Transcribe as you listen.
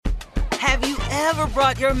Have you ever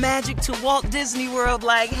brought your magic to Walt Disney World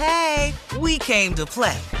like, hey, we came to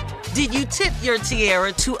play? Did you tip your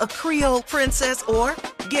tiara to a Creole princess or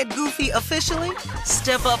get goofy officially?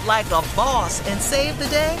 Step up like a boss and save the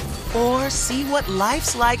day? Or see what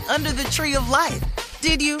life's like under the tree of life?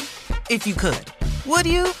 Did you? If you could. Would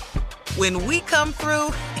you? When we come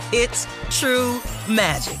through, it's true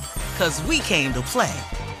magic. 'Cause we came to play.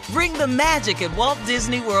 Bring the magic at Walt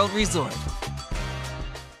Disney World Resort.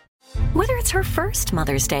 Whether it's her first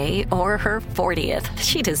Mother's Day or her 40th,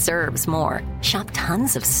 she deserves more. Shop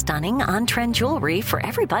tons of stunning on-trend jewelry for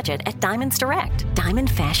every budget at Diamonds Direct. Diamond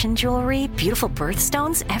fashion jewelry, beautiful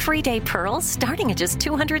birthstones, everyday pearls starting at just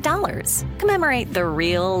 $200. Commemorate the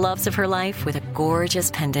real loves of her life with a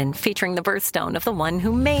gorgeous pendant featuring the birthstone of the one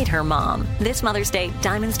who made her mom. This Mother's Day,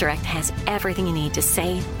 Diamonds Direct has everything you need to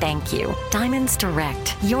say thank you. Diamonds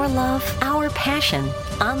Direct. Your love, our passion.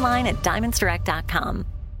 Online at diamondsdirect.com.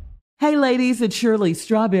 Hey ladies, it's Shirley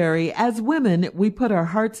Strawberry. As women, we put our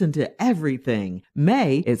hearts into everything.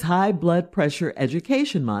 May is High Blood Pressure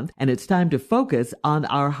Education Month, and it's time to focus on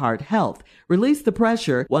our heart health. Release the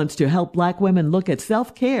Pressure wants to help Black women look at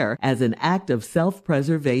self-care as an act of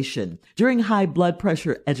self-preservation. During High Blood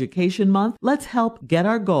Pressure Education Month, let's help get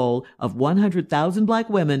our goal of 100,000 Black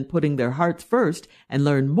women putting their hearts first and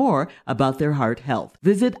learn more about their heart health.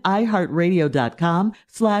 Visit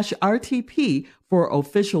iHeartRadio.com/RTP for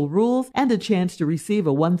official rules and a chance to receive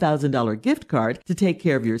a $1,000 gift card to take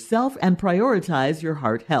care of yourself and prioritize your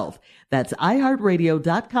heart health. That's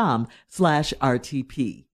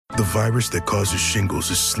iHeartRadio.com/RTP. The virus that causes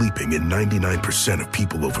shingles is sleeping in 99% of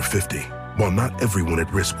people over 50. While not everyone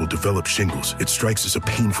at risk will develop shingles, it strikes as a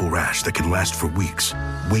painful rash that can last for weeks.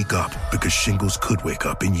 Wake up, because shingles could wake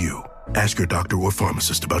up in you. Ask your doctor or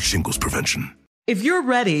pharmacist about shingles prevention. If you're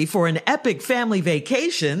ready for an epic family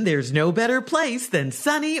vacation, there's no better place than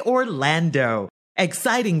sunny Orlando.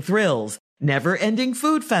 Exciting thrills, never-ending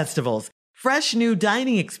food festivals, fresh new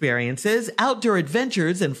dining experiences, outdoor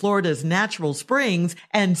adventures in Florida's natural springs,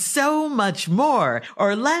 and so much more.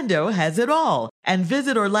 Orlando has it all. And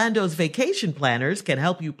Visit Orlando's vacation planners can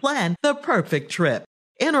help you plan the perfect trip.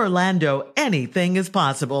 In Orlando, anything is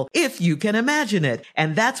possible if you can imagine it.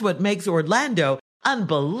 And that's what makes Orlando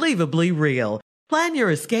unbelievably real. Plan your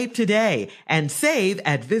escape today and save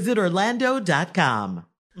at visitorlando.com.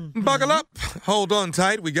 Buckle up. Hold on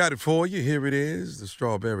tight. We got it for you. Here it is, the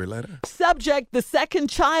Strawberry Letter. Subject: the second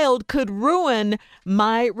child could ruin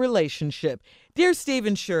my relationship. Dear Steve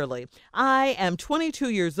and Shirley, I am 22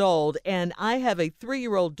 years old and I have a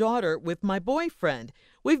 3-year-old daughter with my boyfriend.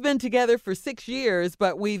 We've been together for 6 years,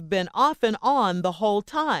 but we've been off and on the whole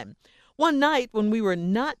time. One night when we were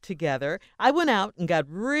not together, I went out and got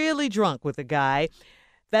really drunk with a guy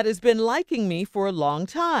that has been liking me for a long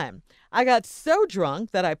time. I got so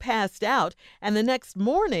drunk that I passed out, and the next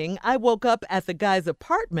morning I woke up at the guy's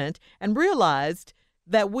apartment and realized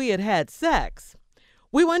that we had had sex.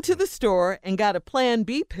 We went to the store and got a Plan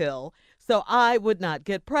B pill so I would not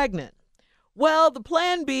get pregnant. Well, the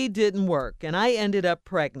Plan B didn't work, and I ended up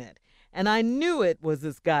pregnant. And I knew it was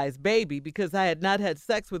this guy's baby because I had not had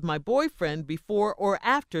sex with my boyfriend before or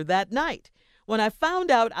after that night. When I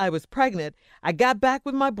found out I was pregnant, I got back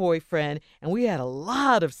with my boyfriend and we had a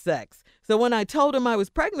lot of sex. So when I told him I was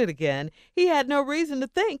pregnant again, he had no reason to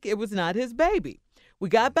think it was not his baby. We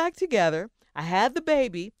got back together, I had the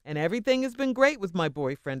baby, and everything has been great with my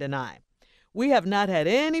boyfriend and I. We have not had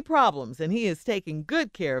any problems and he is taking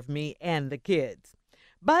good care of me and the kids.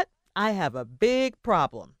 But I have a big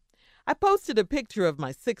problem. I posted a picture of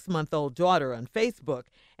my 6-month-old daughter on Facebook,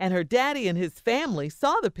 and her daddy and his family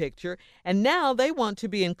saw the picture, and now they want to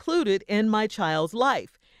be included in my child's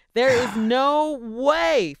life. There is no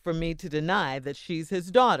way for me to deny that she's his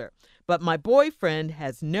daughter, but my boyfriend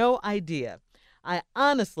has no idea. I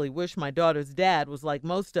honestly wish my daughter's dad was like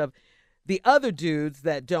most of the other dudes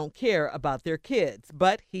that don't care about their kids,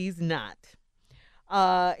 but he's not.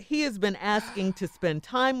 He has been asking to spend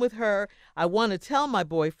time with her. I want to tell my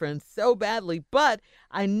boyfriend so badly, but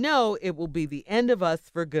I know it will be the end of us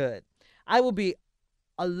for good. I will be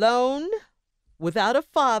alone without a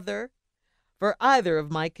father for either of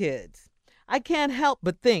my kids. I can't help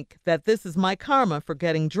but think that this is my karma for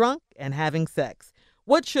getting drunk and having sex.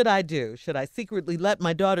 What should I do? Should I secretly let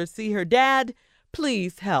my daughter see her dad?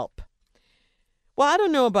 Please help. Well, I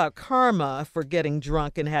don't know about karma for getting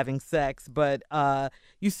drunk and having sex, but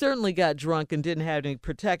you certainly got drunk and didn't have any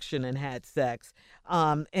protection and had sex.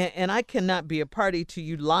 And I cannot be a party to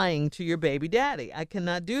you lying to your baby daddy. I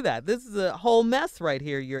cannot do that. This is a whole mess right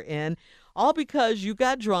here you're in, all because you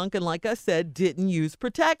got drunk and, like I said, didn't use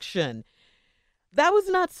protection. That was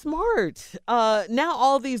not smart. Now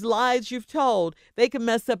all these lies you've told, they can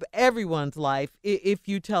mess up everyone's life if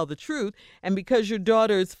you tell the truth. And because your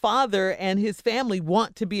daughter's father and his family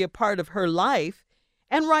want to be a part of her life,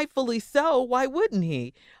 and rightfully so, why wouldn't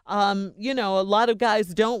he? A lot of guys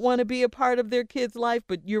don't want to be a part of their kid's life,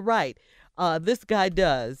 but you're right. This guy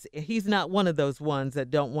does. He's not one of those ones that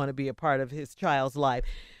don't want to be a part of his child's life.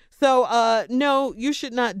 So, no, you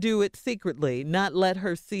should not do it secretly, not let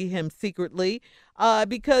her see him secretly,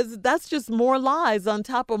 because that's just more lies on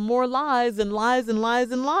top of more lies and lies and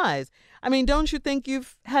lies and lies. I mean, don't you think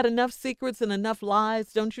you've had enough secrets and enough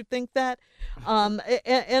lies? Don't you think that?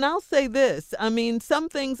 And I'll say this. I mean, some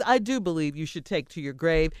things I do believe you should take to your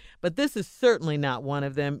grave, but this is certainly not one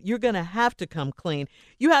of them. You're going to have to come clean.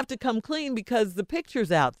 You have to come clean because the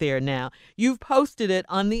picture's out there now. You've posted it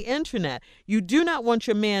on the internet. You do not want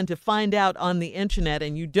your man to find out on the internet,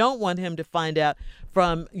 and you don't want him to find out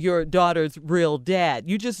from your daughter's real dad.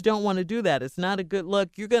 You just don't want to do that. It's not a good look.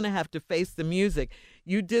 You're going to have to face the music.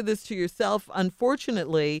 You did this to yourself,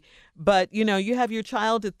 unfortunately, but you have your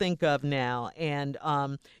child to think of now, and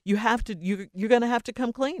you're going to have to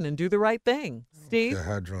come clean and do the right thing. Steve?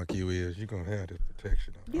 How drunk you is, you're going to have this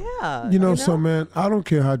protection. Yeah. So man, I don't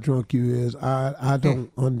care how drunk you is. I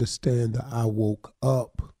don't understand that I woke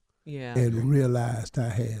up and realized I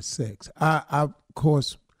had sex. Of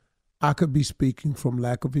course, I could be speaking from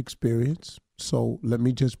lack of experience, so let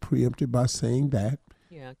me just preempt it by saying that.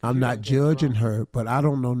 Yeah, I'm not judging her, but I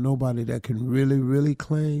don't know nobody that can really, really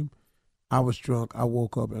claim I was drunk, I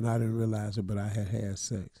woke up, and I didn't realize it, but I had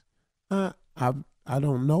sex. I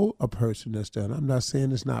don't know a person that's done it. I'm not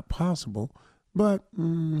saying it's not possible, but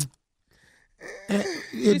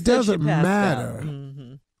it doesn't matter.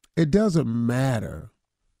 Mm-hmm. It doesn't matter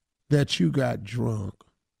that you got drunk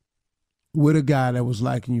with a guy that was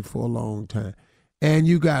liking you for a long time. And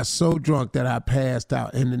you got so drunk that I passed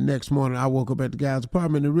out. And the next morning I woke up at the guy's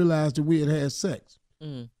apartment and realized that we had sex.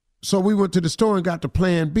 Mm. So we went to the store and got the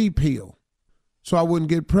Plan B pill so I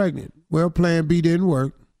wouldn't get pregnant. Well, Plan B didn't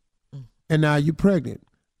work. And now you're pregnant.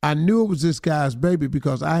 I knew it was this guy's baby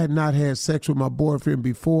because I had not had sex with my boyfriend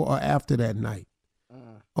before or after that night.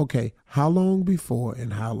 Okay, how long before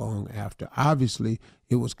and how long after? Obviously,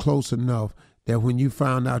 it was close enough that when you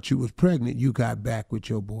found out you was pregnant, you got back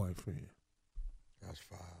with your boyfriend.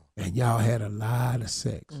 And y'all had a lot of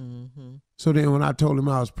sex. Mm-hmm. So then when I told him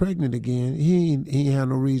I was pregnant again, he had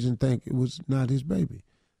no reason to think it was not his baby.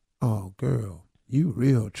 Oh, girl, you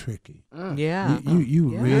real tricky. Yeah.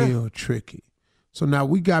 You real tricky. So now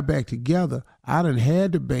we got back together. I done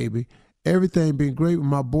had the baby. Everything been great with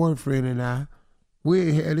my boyfriend and I. We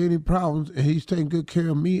ain't had any problems, and he's taking good care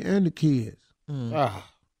of me and the kids.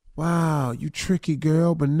 Wow, you tricky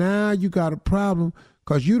girl. But now you got a problem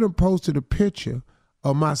because you done posted a picture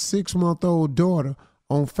of my 6-month-old daughter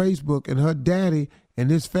on Facebook, and her daddy and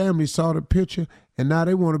his family saw the picture, and now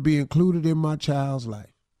they want to be included in my child's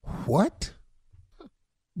life. What?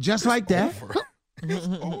 Just like that?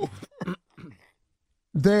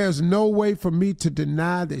 There's no way for me to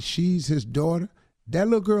deny that she's his daughter. That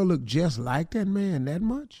little girl look just like that man that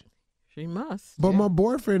much? She must. But my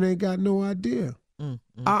boyfriend ain't got no idea.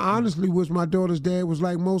 I honestly wish my daughter's dad was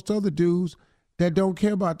like most other dudes that don't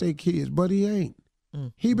care about their kids, but he ain't.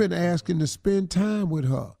 He been asking to spend time with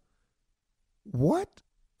her. What?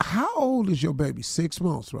 How old is your baby? 6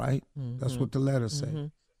 months, right? That's what the letter say.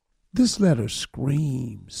 This letter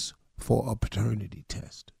screams for a paternity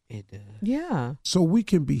test. It does. Yeah. So we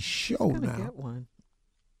can be sure now. Get one.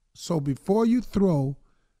 So before you throw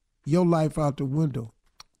your life out the window,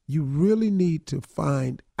 you really need to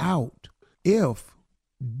find out if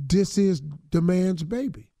this is the man's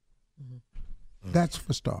baby. That's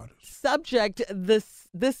for starters. Subject, this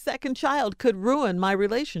second child could ruin my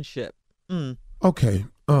relationship. Okay,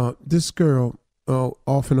 this girl,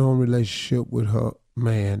 off and on relationship with her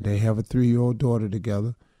man. They have a 3-year-old daughter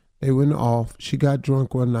together. They went off. She got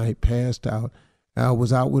drunk one night, passed out.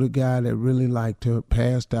 Was out with a guy that really liked her,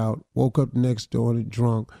 passed out, woke up the next morning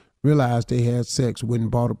drunk, realized they had sex, went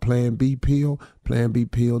and bought a Plan B pill. Plan B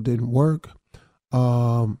pill didn't work.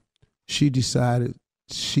 She decided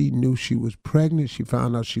she knew she was pregnant. She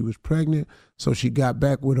found out she was pregnant, so she got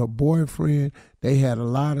back with her boyfriend. They had a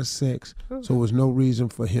lot of sex, so there was no reason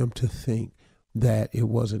for him to think that it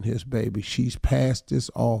wasn't his baby. She's passed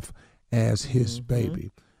this off as his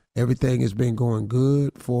baby. Everything has been going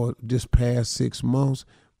good for this past 6 months.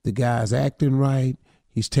 The guy's acting right.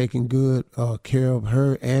 He's taking good care of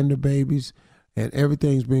her and the babies, and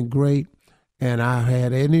everything's been great. And I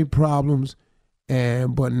had any problems,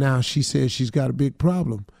 but now she says she's got a big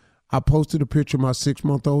problem. I posted a picture of my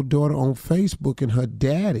 6-month-old daughter on Facebook, and her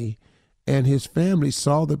daddy and his family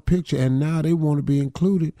saw the picture, and now they want to be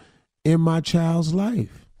included in my child's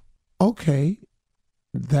life. Okay,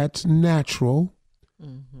 that's natural.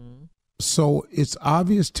 Mm-hmm. So it's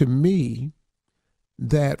obvious to me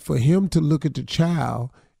that for him to look at the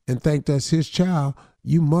child and think that's his child,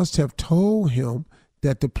 you must have told him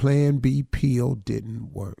that the Plan B pill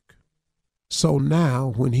didn't work. So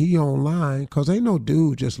now when he online, because ain't no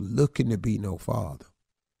dude just looking to be no father.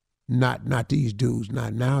 Not these dudes,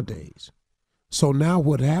 not nowadays. So now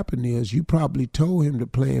what happened is you probably told him the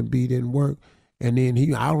Plan B didn't work, and then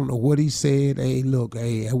I don't know what he said. Hey, look,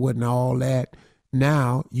 it wasn't all that.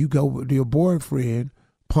 Now you go with your boyfriend,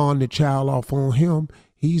 pawn the child off on him.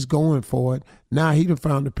 He's going for it. Now he done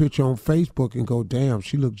found the picture on Facebook and go, damn,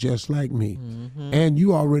 she looked just like me. Mm-hmm. And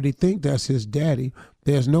you already think that's his daddy.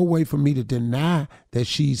 There's no way for me to deny that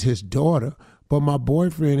she's his daughter, but my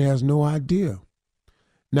boyfriend has no idea.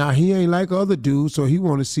 Now, he ain't like other dudes, so he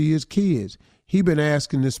want to see his kids. He been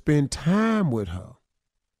asking to spend time with her.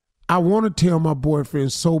 I want to tell my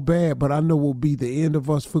boyfriend so bad, but I know it will be the end of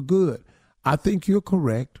us for good. I think you're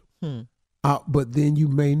correct, but then you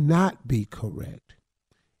may not be correct.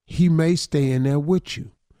 He may stay in there with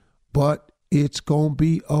you, but it's going to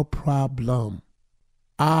be a problem.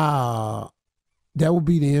 That will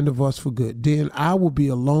be the end of us for good. Then I will be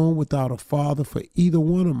alone without a father for either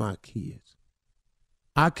one of my kids.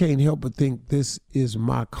 I can't help but think this is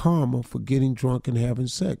my karma for getting drunk and having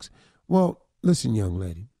sex. Well, listen, young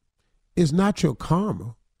lady, it's not your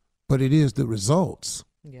karma, but it is the results.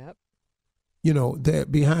 Yep. You know,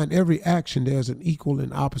 that behind every action, there's an equal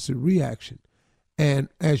and opposite reaction. And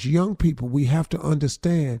as young people, we have to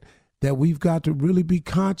understand that we've got to really be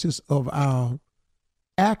conscious of our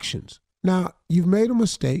actions. Now, you've made a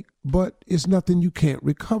mistake, but it's nothing you can't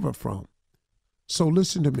recover from. So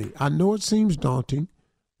listen to me. I know it seems daunting,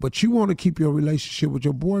 but you want to keep your relationship with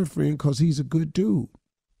your boyfriend because he's a good dude.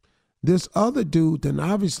 This other dude then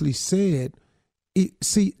obviously said,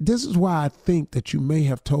 see, this is why I think that you may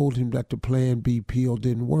have told him that the Plan B pill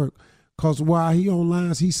didn't work. Because while he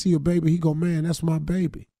online, he see a baby, he go, man, that's my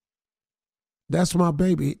baby. That's my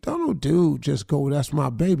baby. Don't no dude just go, that's my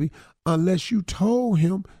baby, unless you told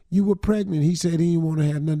him you were pregnant. He said he didn't want to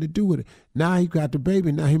have nothing to do with it. Now he got the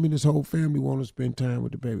baby. Now him and his whole family want to spend time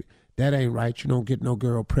with the baby. That ain't right. You don't get no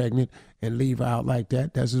girl pregnant and leave her out like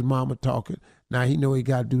that. That's his mama talking. Now he know he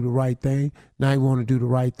got to do the right thing. Now he want to do the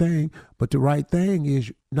right thing. But the right thing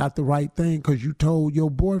is not the right thing because you told your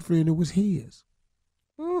boyfriend it was his.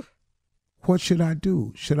 Oof. What should I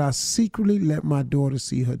do? Should I secretly let my daughter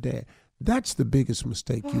see her dad? That's the biggest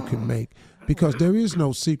mistake you can make because there is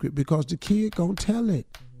no secret because the kid gonna tell it.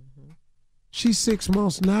 Mm-hmm. She's 6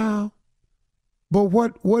 months now. But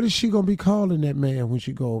what is she gonna be calling that man when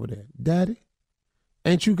she go over there? Daddy?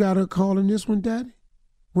 Ain't you got her calling this one daddy?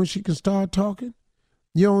 When she can start talking?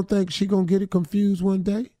 You don't think she gonna get it confused one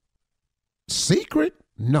day? Secret?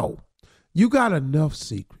 No. You got enough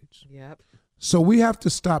secrets. Yep. So we have to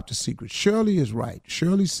stop the secret. Shirley is right.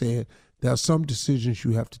 Shirley said there are some decisions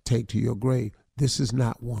you have to take to your grave. This is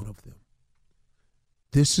not one of them.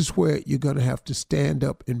 This is where you're going to have to stand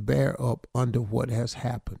up and bear up under what has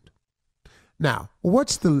happened. Now,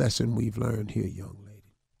 what's the lesson we've learned here, young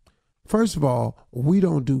lady? First of all, we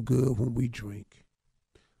don't do good when we drink.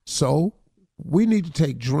 So we need to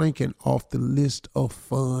take drinking off the list of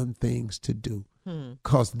fun things to do.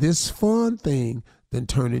 Because this fun thing then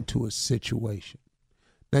turn into a situation.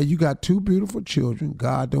 Now you got two beautiful children.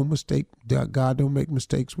 God don't make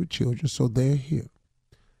mistakes with children, so they're here.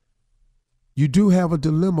 You do have a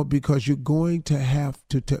dilemma because you're going to have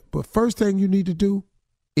to, but first thing you need to do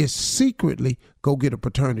is secretly go get a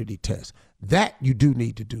paternity test. That you do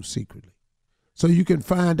need to do secretly. So you can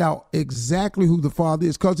find out exactly who the father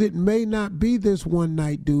is, because it may not be this one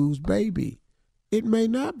night dude's baby. It may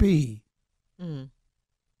not be.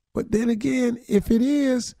 But then again, if it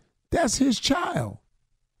is, that's his child.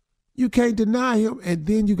 You can't deny him, and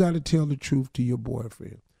then you got to tell the truth to your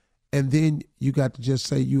boyfriend. And then you got to just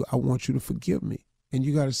say, I want you to forgive me. And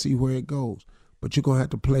you got to see where it goes. But you're going to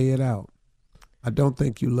have to play it out. I don't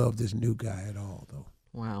think you love this new guy at all, though.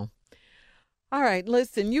 Wow. All right,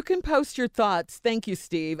 listen, you can post your thoughts, thank you,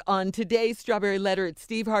 Steve, on today's Strawberry Letter at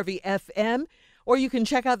Steve Harvey FM, or you can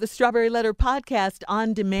check out the Strawberry Letter podcast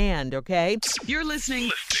on demand, okay? You're listening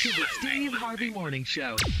to the Steve Harvey Morning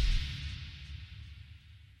Show.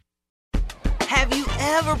 Have you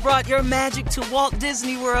ever brought your magic to Walt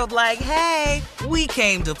Disney World like, hey, we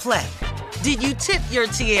came to play? Did you tip your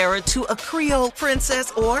tiara to a Creole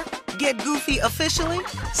princess or get goofy officially?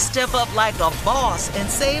 Step up like a boss and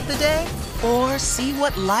save the day? Or see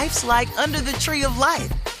what life's like under the tree of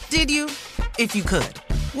life? Did you? If you could.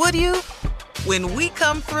 Would you? When we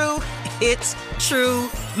come through, it's true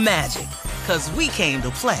magic. 'Cause we came to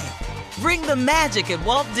play. Bring the magic at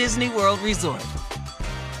Walt Disney World Resort.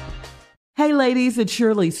 Hey ladies, it's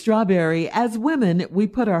Shirley Strawberry. As women, we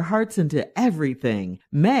put our hearts into everything.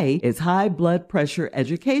 May is High Blood Pressure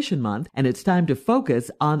Education Month, and it's time to focus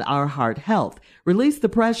on our heart health. Release the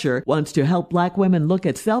Pressure wants to help Black women look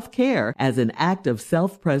at self-care as an act of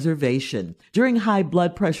self-preservation. During High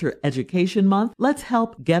Blood Pressure Education Month, let's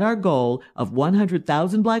help get our goal of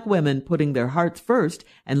 100,000 Black women putting their hearts first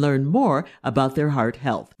and learn more about their heart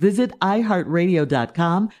health. Visit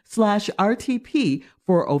iHeartRadio.com/RTP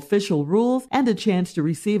for official rules and a chance to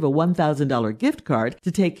receive a $1,000 gift card to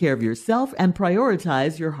take care of yourself and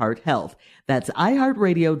prioritize your heart health. That's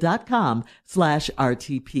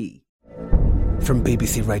iHeartRadio.com/RTP. From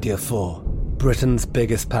BBC Radio 4, Britain's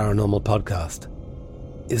biggest paranormal podcast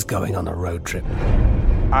is going on a road trip.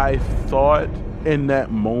 I thought in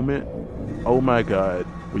that moment, oh my God,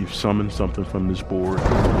 we've summoned something from this board.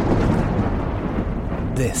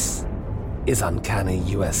 This is Uncanny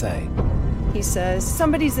USA. He says,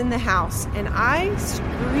 somebody's in the house, and I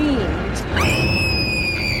screamed.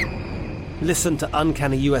 Listen to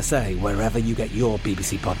Uncanny USA wherever you get your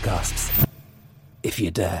BBC podcasts, if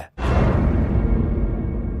you dare.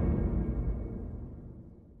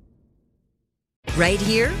 Right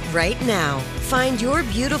here, right now. Find your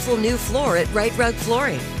beautiful new floor at Right Rug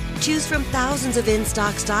Flooring. Choose from thousands of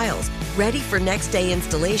in-stock styles, ready for next day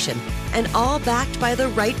installation, and all backed by the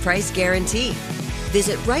right price guarantee.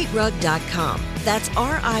 Visit rightrug.com. That's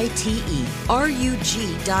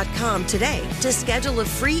RITERUG.com today to schedule a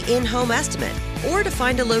free in-home estimate or to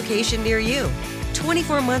find a location near you.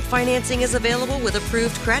 24-month financing is available with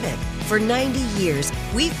approved credit. For 90 years,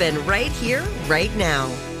 we've been right here, right now.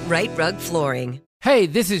 Right Rug Flooring. Hey,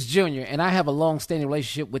 this is Junior, and I have a long-standing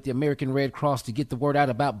relationship with the American Red Cross to get the word out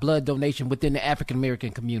about blood donation within the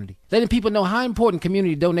African-American community, letting people know how important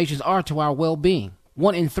community donations are to our well-being.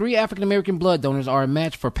 1 in 3 African-American blood donors are a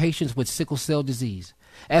match for patients with sickle cell disease.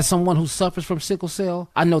 As someone who suffers from sickle cell,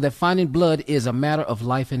 I know that finding blood is a matter of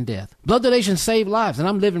life and death. Blood donations save lives, and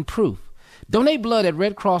I'm living proof. Donate blood at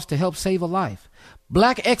Red Cross to help save a life.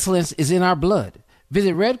 Black excellence is in our blood.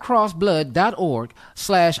 Visit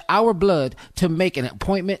redcrossblood.org/ourblood to make an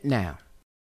appointment now.